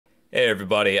Hey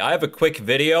everybody, I have a quick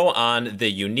video on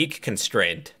the unique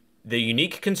constraint. The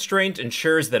unique constraint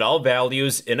ensures that all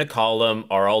values in a column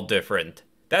are all different.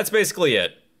 That's basically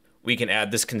it. We can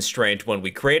add this constraint when we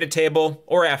create a table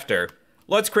or after.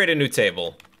 Let's create a new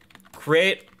table.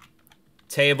 Create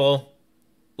table.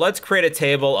 Let's create a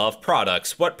table of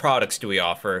products. What products do we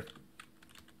offer?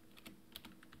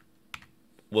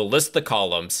 We'll list the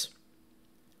columns.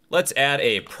 Let's add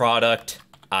a product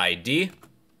ID.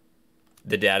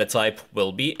 The data type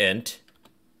will be int.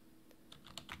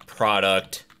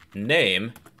 Product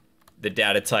name. The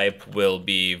data type will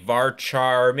be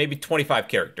varchar, maybe 25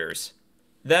 characters.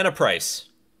 Then a price.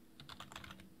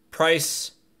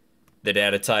 Price. The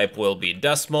data type will be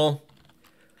decimal.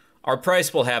 Our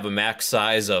price will have a max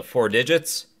size of 4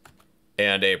 digits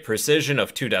and a precision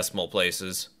of 2 decimal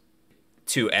places.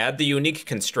 To add the unique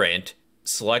constraint,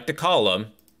 select a column.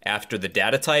 After the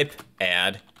data type,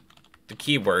 add the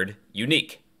keyword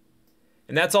unique.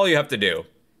 And that's all you have to do.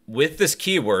 With this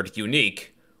keyword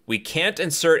unique, we can't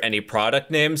insert any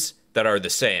product names that are the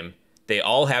same. They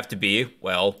all have to be,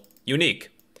 well, unique.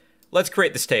 Let's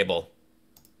create this table.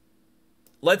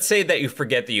 Let's say that you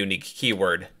forget the unique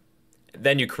keyword.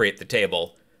 Then you create the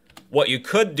table. What you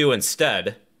could do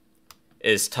instead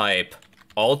is type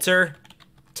alter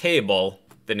table,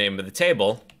 the name of the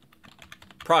table,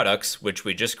 products, which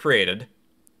we just created,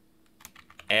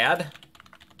 add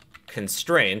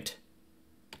constraint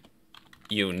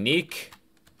unique,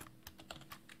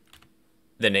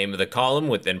 the name of the column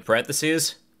within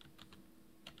parentheses,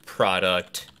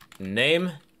 product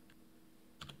name.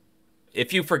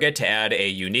 If you forget to add a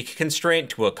unique constraint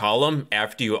to a column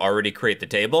after you already create the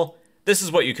table, this is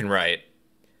what you can write.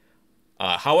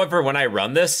 However, when I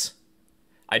run this,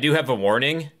 I do have a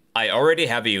warning. I already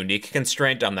have a unique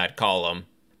constraint on that column.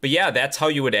 But yeah, that's how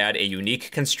you would add a unique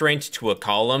constraint to a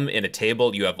column in a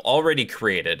table you have already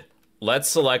created. Let's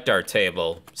select our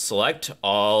table. Select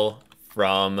all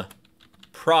from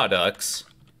products.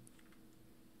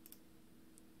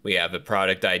 We have a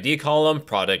product ID column,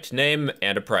 product name,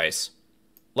 and a price.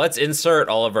 Let's insert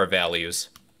all of our values.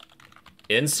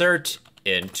 Insert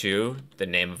into the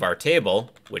name of our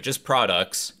table, which is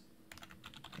products,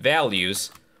 values.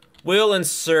 We'll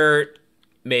insert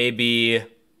maybe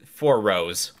 4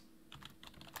 rows.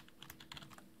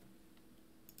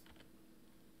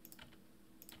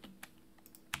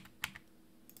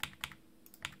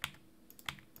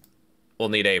 We'll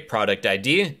need a product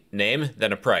ID, name,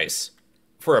 then a price.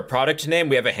 For a product name,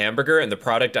 we have a hamburger, and the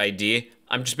product ID,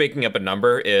 I'm just making up a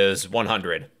number, is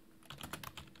 100.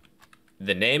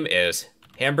 The name is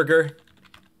hamburger.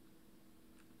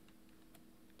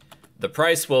 The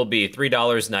price will be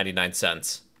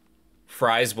 $3.99.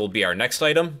 Fries will be our next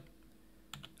item.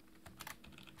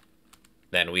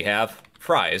 Then we have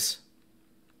fries.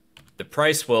 The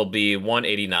price will be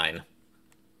 $1.89.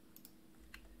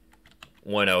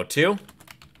 102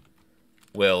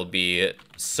 will be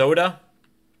soda.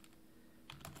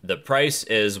 The price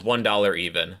is $1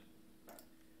 even.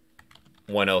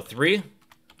 103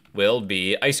 will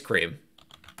be ice cream.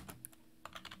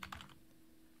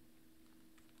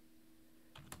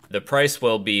 The price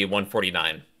will be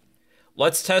 $1.49.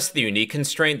 Let's test the unique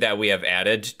constraint that we have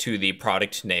added to the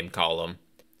product name column.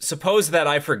 Suppose that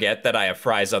I forget that I have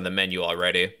fries on the menu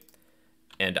already,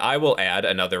 and I will add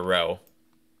another row.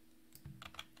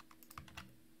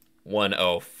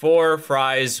 104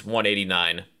 fries,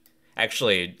 189.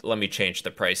 Actually, let me change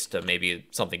the price to maybe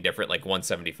something different, like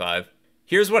 175.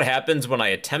 Here's what happens when I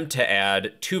attempt to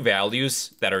add 2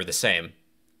 values that are the same.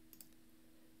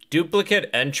 Duplicate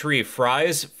entry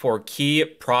fries for key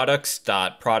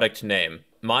products.product name.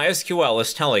 MySQL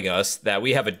is telling us that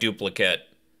we have a duplicate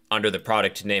under the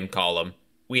product name column.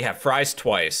 We have fries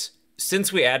twice.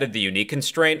 Since we added the unique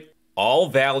constraint, all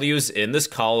values in this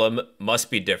column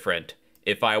must be different.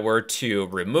 If I were to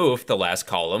remove the last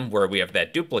column where we have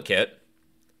that duplicate,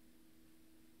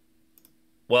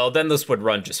 well, then this would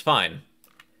run just fine.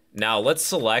 Now let's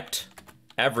select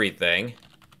everything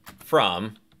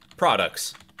from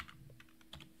products.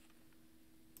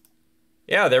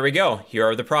 Yeah, there we go. Here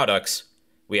are the products.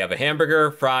 We have a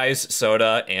hamburger, fries,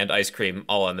 soda, and ice cream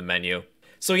all on the menu.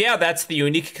 So yeah, that's the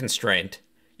unique constraint.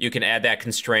 You can add that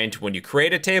constraint when you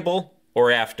create a table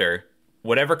or after.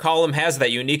 Whatever column has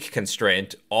that unique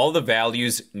constraint, all the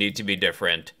values need to be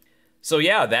different. So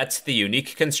yeah, that's the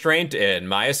unique constraint in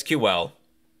MySQL.